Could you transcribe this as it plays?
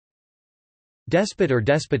Despot or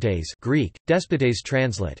despotes Greek, despotes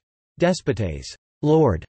translate. Despotes,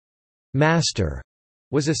 lord, master,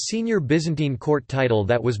 was a senior Byzantine court title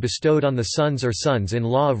that was bestowed on the sons or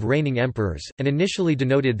sons-in-law of reigning emperors, and initially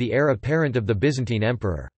denoted the heir apparent of the Byzantine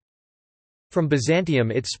emperor. From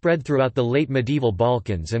Byzantium it spread throughout the late medieval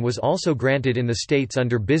Balkans and was also granted in the states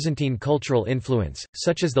under Byzantine cultural influence,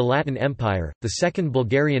 such as the Latin Empire, the Second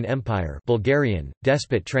Bulgarian Empire Bulgarian,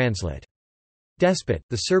 despot translate. Despot,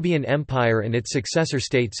 the Serbian Empire and its successor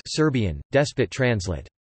states Serbian, despot translate.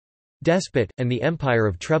 Despot, and the Empire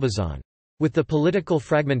of Trebizond. With the political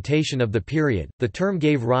fragmentation of the period, the term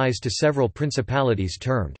gave rise to several principalities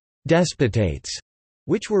termed despotates,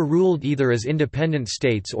 which were ruled either as independent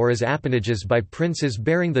states or as appanages by princes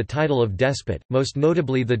bearing the title of despot, most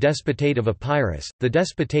notably the Despotate of Epirus, the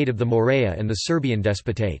Despotate of the Morea and the Serbian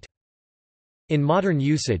Despotate. In modern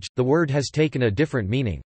usage, the word has taken a different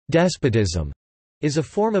meaning. Despotism is a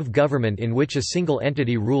form of government in which a single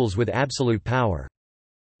entity rules with absolute power.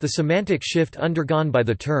 The semantic shift undergone by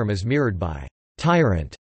the term is mirrored by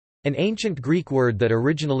tyrant, an ancient Greek word that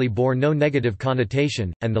originally bore no negative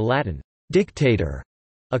connotation, and the Latin dictator,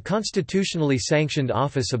 a constitutionally sanctioned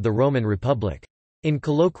office of the Roman Republic. In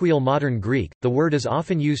colloquial modern Greek, the word is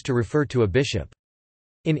often used to refer to a bishop.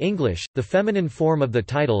 In English, the feminine form of the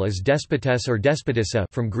title is despotess or despotissa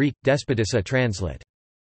from Greek, despotissa translate.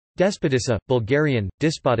 Despotissa, Bulgarian,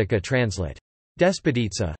 despotica translate.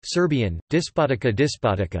 Despotitsa, Serbian, despotica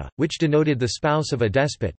despotica, which denoted the spouse of a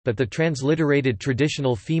despot, but the transliterated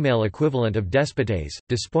traditional female equivalent of despotes,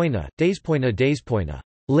 despoina, despoina,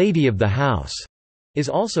 lady of the house, is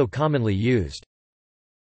also commonly used.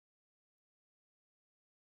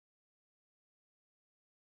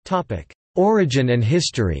 Origin and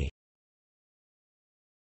history.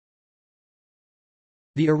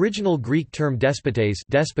 The original Greek term despotes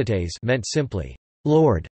meant simply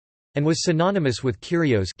lord, and was synonymous with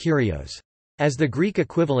kyrios. As the Greek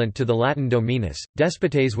equivalent to the Latin dominus,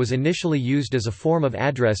 despotes was initially used as a form of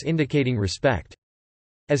address indicating respect.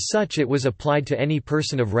 As such it was applied to any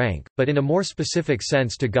person of rank, but in a more specific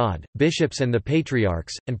sense to God, bishops and the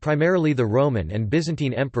patriarchs, and primarily the Roman and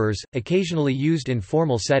Byzantine emperors, occasionally used in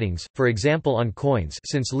formal settings, for example on coins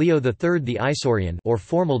since Leo III the Isaurian or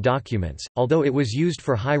formal documents, although it was used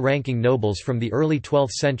for high-ranking nobles from the early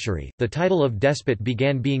 12th century. The title of despot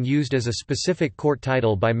began being used as a specific court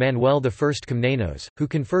title by Manuel I Komnenos, who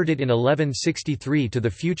conferred it in 1163 to the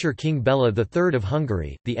future King Bela III of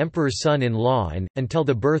Hungary, the emperor's son-in-law and, until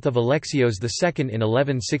the birth of Alexios II in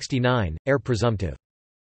 1169, heir presumptive.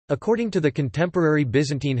 According to the contemporary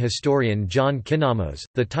Byzantine historian John Kinamos,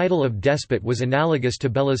 the title of despot was analogous to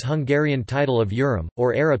Bela's Hungarian title of Urim,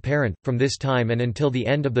 or heir apparent. From this time and until the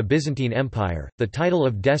end of the Byzantine Empire, the title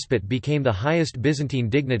of despot became the highest Byzantine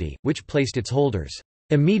dignity, which placed its holders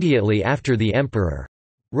immediately after the emperor.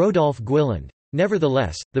 Rodolphe Guiland.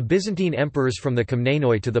 Nevertheless, the Byzantine emperors from the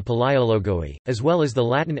Komnenoi to the Palaiologoi, as well as the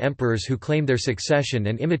Latin emperors who claimed their succession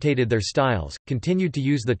and imitated their styles, continued to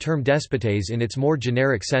use the term despotes in its more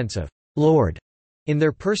generic sense of lord in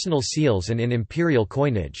their personal seals and in imperial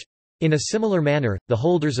coinage. In a similar manner, the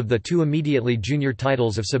holders of the two immediately junior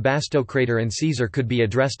titles of Sebastocrator and Caesar could be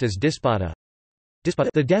addressed as despota.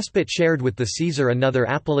 The despot shared with the Caesar another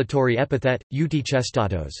appellatory epithet,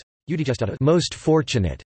 eutechestatos, most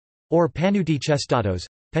fortunate, or paneutechestatos,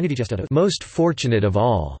 most fortunate of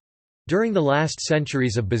all. During the last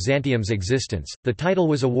centuries of Byzantium's existence, the title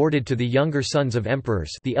was awarded to the younger sons of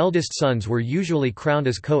emperors. The eldest sons were usually crowned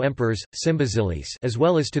as co-emperors, symbasiles, as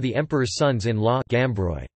well as to the emperor's sons-in-law,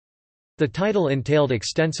 gambroi. The title entailed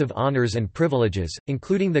extensive honors and privileges,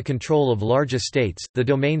 including the control of large estates. The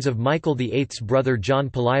domains of Michael VIII's brother John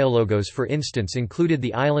Palaiologos, for instance, included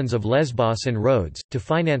the islands of Lesbos and Rhodes, to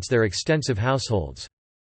finance their extensive households.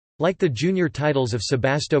 Like the junior titles of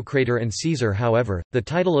Sebastocrator and Caesar, however, the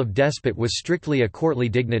title of despot was strictly a courtly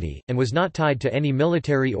dignity, and was not tied to any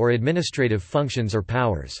military or administrative functions or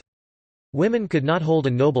powers. Women could not hold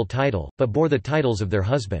a noble title, but bore the titles of their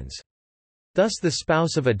husbands. Thus the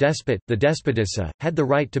spouse of a despot, the despotissa, had the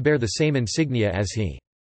right to bear the same insignia as he.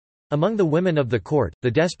 Among the women of the court,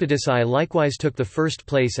 the despotissae likewise took the first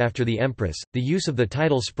place after the empress. The use of the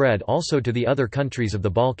title spread also to the other countries of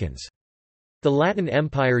the Balkans. The Latin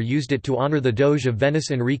Empire used it to honor the Doge of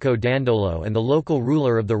Venice Enrico Dandolo and the local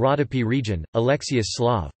ruler of the Rhodope region, Alexius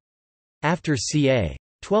Slav. After ca.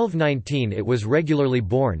 1219 it was regularly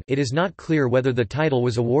borne. It is not clear whether the title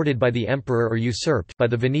was awarded by the emperor or usurped by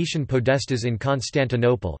the Venetian podestas in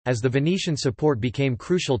Constantinople, as the Venetian support became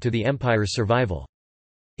crucial to the empire's survival.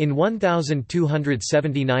 In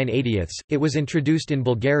 1279 it was introduced in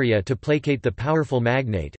Bulgaria to placate the powerful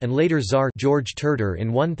magnate and later Tsar George Terter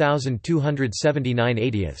in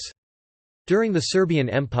 1279. During the Serbian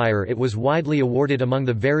Empire it was widely awarded among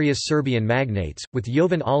the various Serbian magnates, with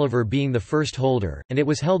Jovan Oliver being the first holder, and it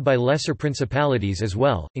was held by lesser principalities as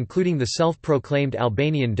well, including the self-proclaimed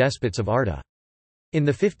Albanian despots of Arta. In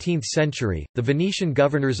the 15th century, the Venetian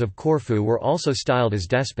governors of Corfu were also styled as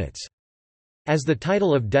despots. As the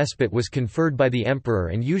title of despot was conferred by the emperor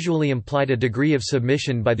and usually implied a degree of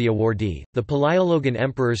submission by the awardee, the Palaiologan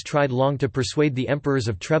emperors tried long to persuade the emperors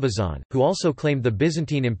of Trebizond, who also claimed the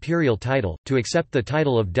Byzantine imperial title, to accept the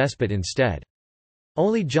title of despot instead.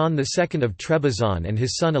 Only John II of Trebizond and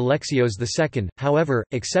his son Alexios II, however,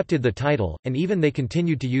 accepted the title, and even they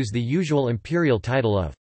continued to use the usual imperial title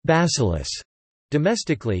of basileus.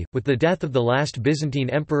 Domestically, with the death of the last Byzantine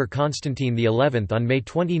Emperor Constantine XI on May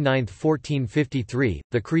 29, 1453,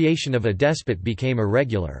 the creation of a despot became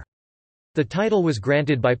irregular. The title was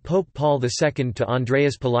granted by Pope Paul II to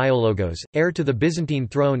Andreas Palaiologos, heir to the Byzantine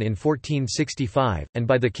throne in 1465, and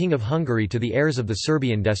by the King of Hungary to the heirs of the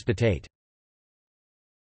Serbian Despotate.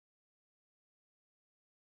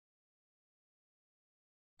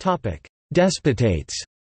 Despotates.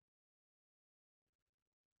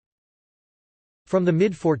 From the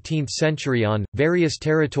mid-14th century on, various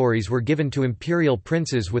territories were given to imperial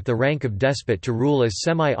princes with the rank of despot to rule as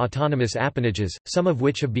semi-autonomous appanages, some of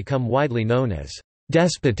which have become widely known as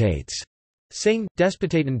despotates. Sing,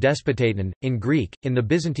 despotaten, in Greek, in the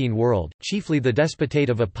Byzantine world, chiefly the despotate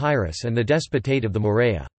of Epirus and the despotate of the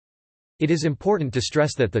Morea. It is important to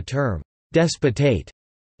stress that the term despotate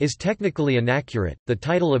is technically inaccurate. The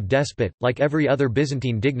title of despot, like every other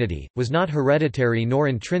Byzantine dignity, was not hereditary nor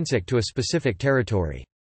intrinsic to a specific territory.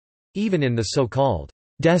 Even in the so-called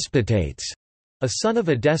despotates, a son of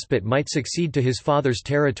a despot might succeed to his father's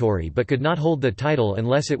territory but could not hold the title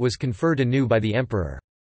unless it was conferred anew by the emperor.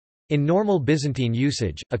 In normal Byzantine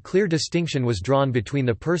usage, a clear distinction was drawn between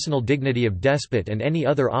the personal dignity of despot and any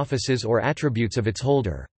other offices or attributes of its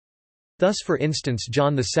holder. Thus, for instance,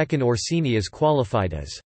 John II Orsini is qualified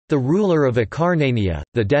as the ruler of Acarnania,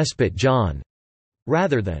 the despot John,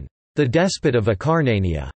 rather than the despot of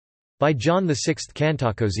Acarnania, by John VI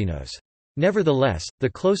Kantakozinos. Nevertheless, the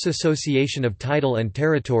close association of title and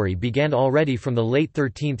territory began already from the late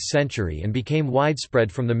 13th century and became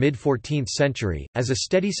widespread from the mid-14th century, as a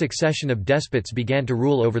steady succession of despots began to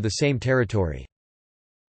rule over the same territory.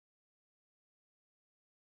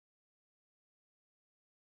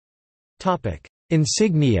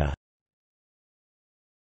 Insignia.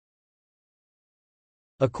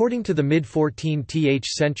 According to the mid-14th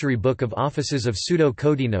century Book of Offices of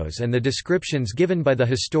Pseudo-Kodinos and the descriptions given by the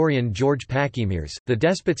historian George Pachimirs, the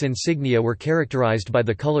despot's insignia were characterized by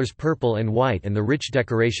the colors purple and white and the rich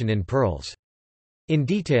decoration in pearls. In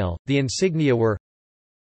detail, the insignia were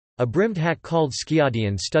a brimmed hat called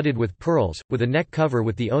skiadion studded with pearls, with a neck cover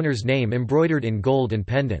with the owner's name embroidered in gold and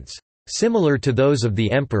pendants, similar to those of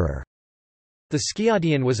the emperor. The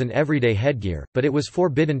skiadion was an everyday headgear, but it was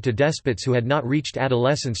forbidden to despots who had not reached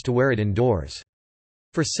adolescence to wear it indoors.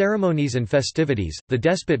 For ceremonies and festivities, the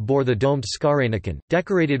despot bore the domed skarenikon,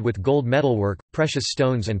 decorated with gold metalwork, precious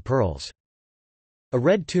stones and pearls. A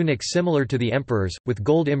red tunic similar to the emperor's, with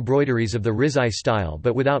gold embroideries of the Rizai style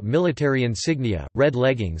but without military insignia, red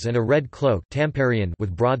leggings and a red cloak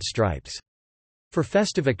with broad stripes. For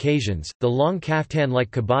festive occasions, the long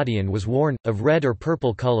kaftan-like kabadion was worn, of red or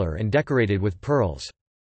purple color and decorated with pearls.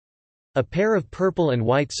 A pair of purple and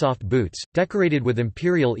white soft boots, decorated with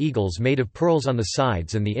imperial eagles made of pearls on the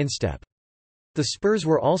sides and the instep. The spurs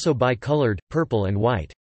were also bi-colored, purple and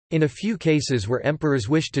white. In a few cases where emperors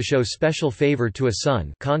wished to show special favor to a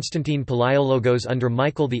son, Constantine Palaiologos under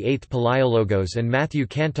Michael VIII Palaiologos and Matthew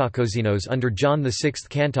Kantakozinos under John VI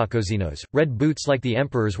Kantakozinos, red boots like the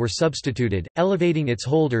emperor's were substituted, elevating its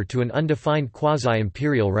holder to an undefined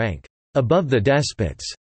quasi-imperial rank, above the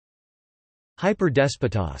despots.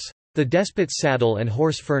 Hyper-despotos. The despot's saddle and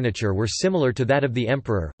horse furniture were similar to that of the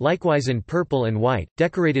emperor, likewise in purple and white,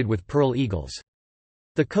 decorated with pearl eagles.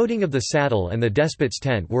 The coating of the saddle and the despot's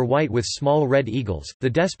tent were white with small red eagles. The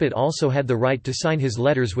despot also had the right to sign his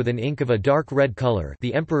letters with an ink of a dark red color.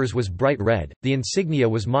 The emperor's was bright red. The insignia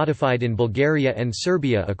was modified in Bulgaria and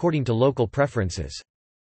Serbia according to local preferences.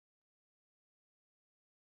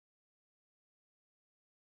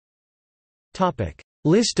 Topic: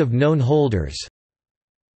 List of known holders.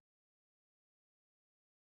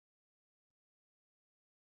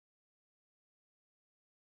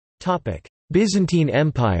 Topic: Byzantine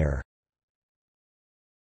Empire.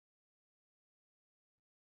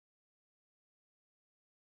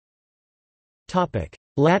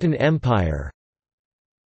 Latin Empire.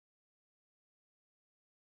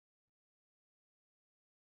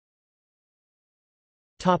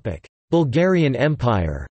 Bulgarian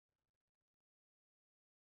Empire.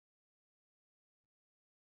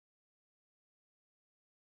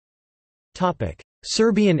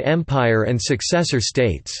 Serbian Empire and successor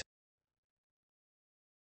states.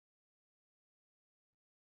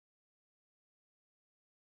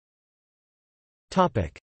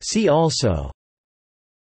 See also: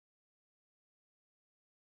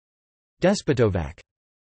 Despotovac.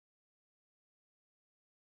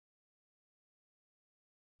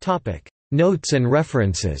 Notes and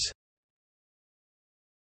references.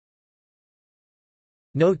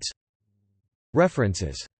 Notes.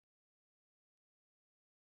 References.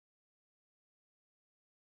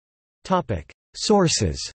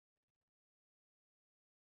 Sources.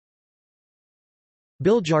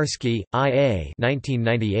 Biljarski, I.A.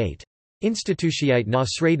 1998. Institutiite na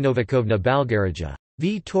Srednovekovna Balgarija.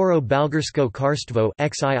 V. Toro Balgarsko Karstvo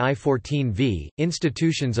XII 14v,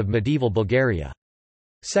 Institutions of Medieval Bulgaria.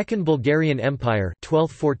 Second Bulgarian Empire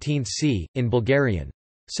 12th–14th c. in Bulgarian.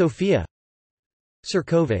 Sofia.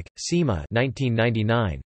 Surkovic, Sima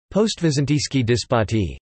 1999. Post-Byzantinsky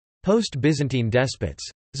Despoti. Post-Byzantine Despots.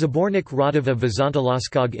 Zbornik Radova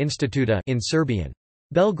Vizantoloskog Instituta in Serbian.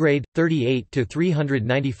 Belgrade,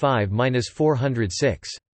 38–395–406.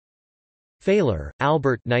 Failer,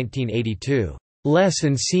 Albert 1982. Les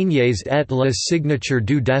Insignes et la signature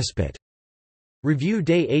du Despot. Revue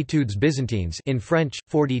des études byzantines in French,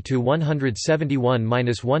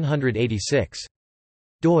 40–171–186.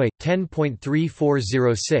 doi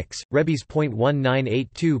 10.3406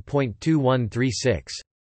 rebis.1982.2136.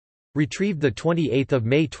 Retrieved 28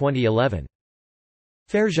 May 2011.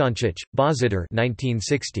 Ferzhancic, Boziдар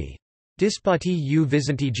 1960. Despoti u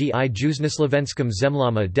Vizantiji I Juznoslovenskom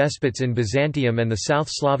zemljama Despots in Byzantium and the South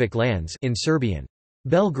Slavic lands in Serbian.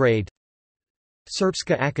 Belgrade.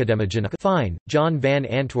 Srpska akademija. Fine, John van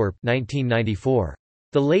Antwerp 1994.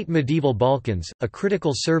 The Late Medieval Balkans, a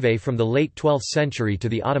critical survey from the late 12th century to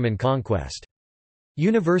the Ottoman conquest.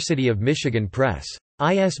 University of Michigan Press.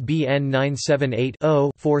 ISBN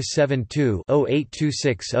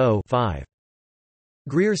 978-0-472-08260-5.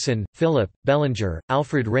 Grierson, Philip, Bellinger,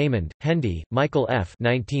 Alfred Raymond, Hendy, Michael F.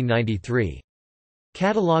 1993.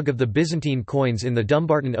 Catalogue of the Byzantine coins in the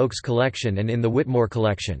Dumbarton Oaks collection and in the Whitmore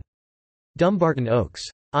collection. Dumbarton Oaks.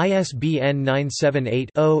 ISBN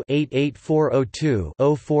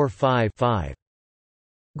 978-0-88402-045-5.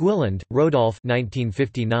 Guiland, Rodolphe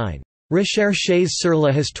 1959. Recherches sur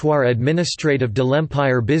la histoire administrative de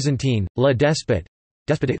l'Empire byzantin, le Despot.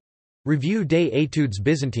 Revue des études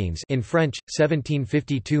byzantines in French,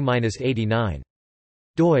 1752–89.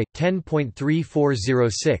 doi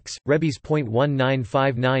 10.3406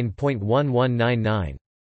 rebis.1959.1199.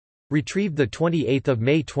 Retrieved 28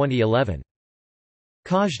 May 2011.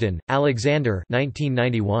 Kazhdan, Alexander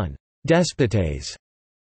 1991. Despotates.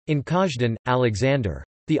 In Kazhdan, Alexander.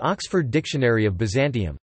 The Oxford Dictionary of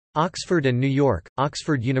Byzantium. Oxford and New York,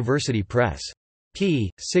 Oxford University Press.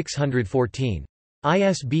 p. 614.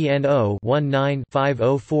 ISBN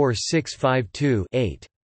 0-19-504652-8.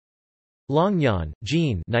 Longyan,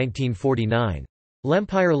 Jean 1949.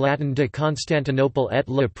 L'Empire Latin de Constantinople et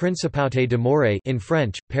le Principauté de Moray in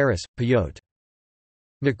French, Paris, Payot.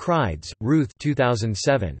 McCrides, Ruth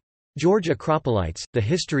 2007. George Acropolites, The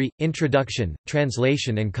History, Introduction,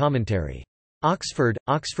 Translation and Commentary. Oxford,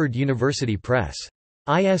 Oxford University Press.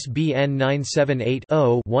 ISBN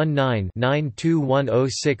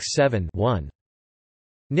 978-0-19-921067-1.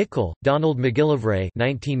 Nicol, Donald McGillivray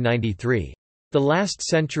 1993. The Last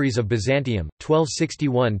Centuries of Byzantium,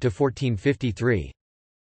 1261–1453.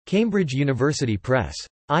 Cambridge University Press.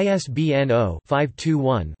 ISBN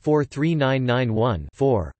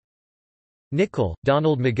 0-521-43991-4. Nicol,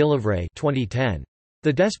 Donald McGillivray 2010.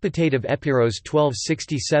 The Despotate of Epirus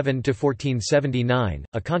 1267–1479,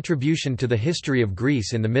 A Contribution to the History of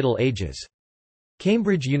Greece in the Middle Ages.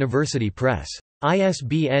 Cambridge University Press.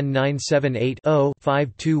 ISBN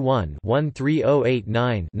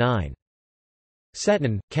 978-0-521-13089-9.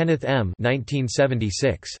 Seton, Kenneth M.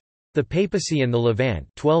 1976. The Papacy and the Levant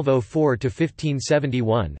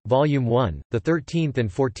 1204–1571, Volume 1, The 13th and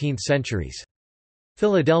 14th Centuries.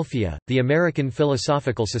 Philadelphia, The American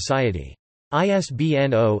Philosophical Society. ISBN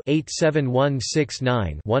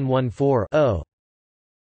 0-87169-114-0.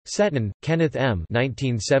 Seton, Kenneth M.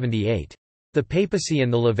 1978. The Papacy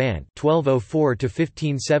and the Levant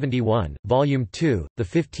 1204–1571, Volume 2, The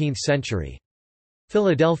 15th Century.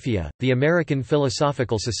 Philadelphia, The American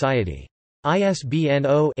Philosophical Society. ISBN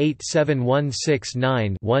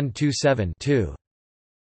 0-87169-127-2.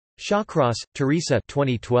 Shawcross, Teresa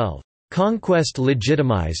 2012. Conquest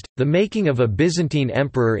Legitimized, The Making of a Byzantine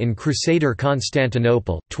Emperor in Crusader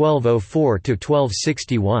Constantinople,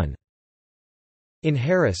 1204–1261. In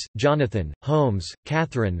Harris, Jonathan, Holmes,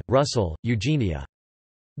 Catherine, Russell, Eugenia.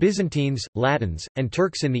 Byzantines, Latins, and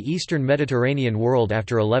Turks in the Eastern Mediterranean World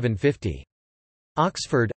after 1150.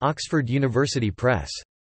 Oxford, Oxford University Press.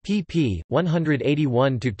 pp.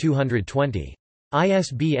 181–220.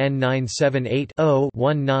 ISBN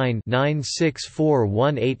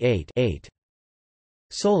 978-0-19-964188-8.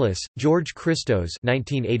 Solis, George Christos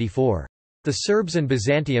 1984. The Serbs and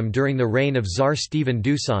Byzantium during the reign of Tsar Stephen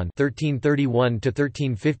Dusan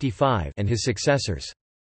 (1331–1355) and his successors.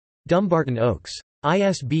 Dumbarton Oaks.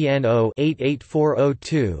 ISBN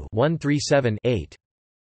 0-88402-137-8.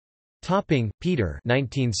 Topping, Peter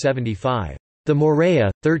 1975. The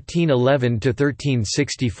Morea,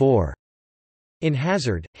 1311–1364. In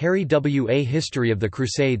Hazard, Harry W. A History of the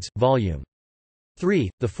Crusades, Vol. 3,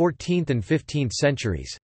 The 14th and 15th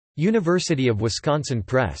Centuries. University of Wisconsin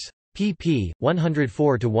Press. pp.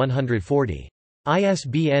 104–140.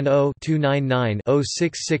 ISBN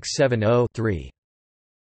 0-299-06670-3.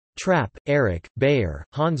 Trapp, Eric, Bayer,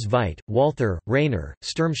 Hans Veit, Walther, Rainer,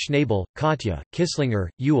 Sturm Schnabel, Katja, Kisslinger,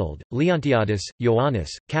 Ewald, Leontiadis, Ioannis,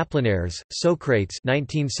 Kaplanares, Socrates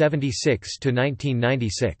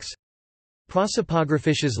 1976–1996.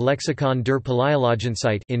 Prosopographisches Lexikon der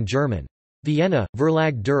Paläologenzeit in German. Vienna,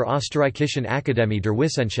 Verlag der Österreichischen Akademie der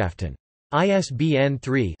Wissenschaften. ISBN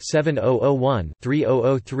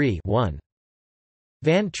 3-7001-3003-1.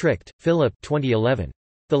 Van Tricht, Philip 2011.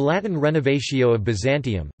 The Latin Renovatio of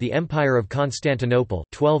Byzantium, The Empire of Constantinople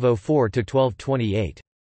 1204–1228.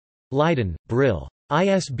 Leiden, Brill.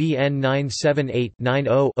 ISBN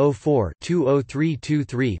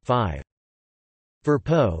 978-90-04-20323-5.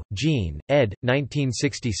 Verpeau, Jean, ed.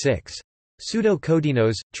 1966.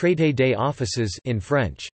 Pseudo-Codinos, Traité des Offices in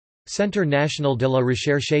French. Centre National de la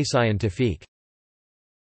Recherche Scientifique.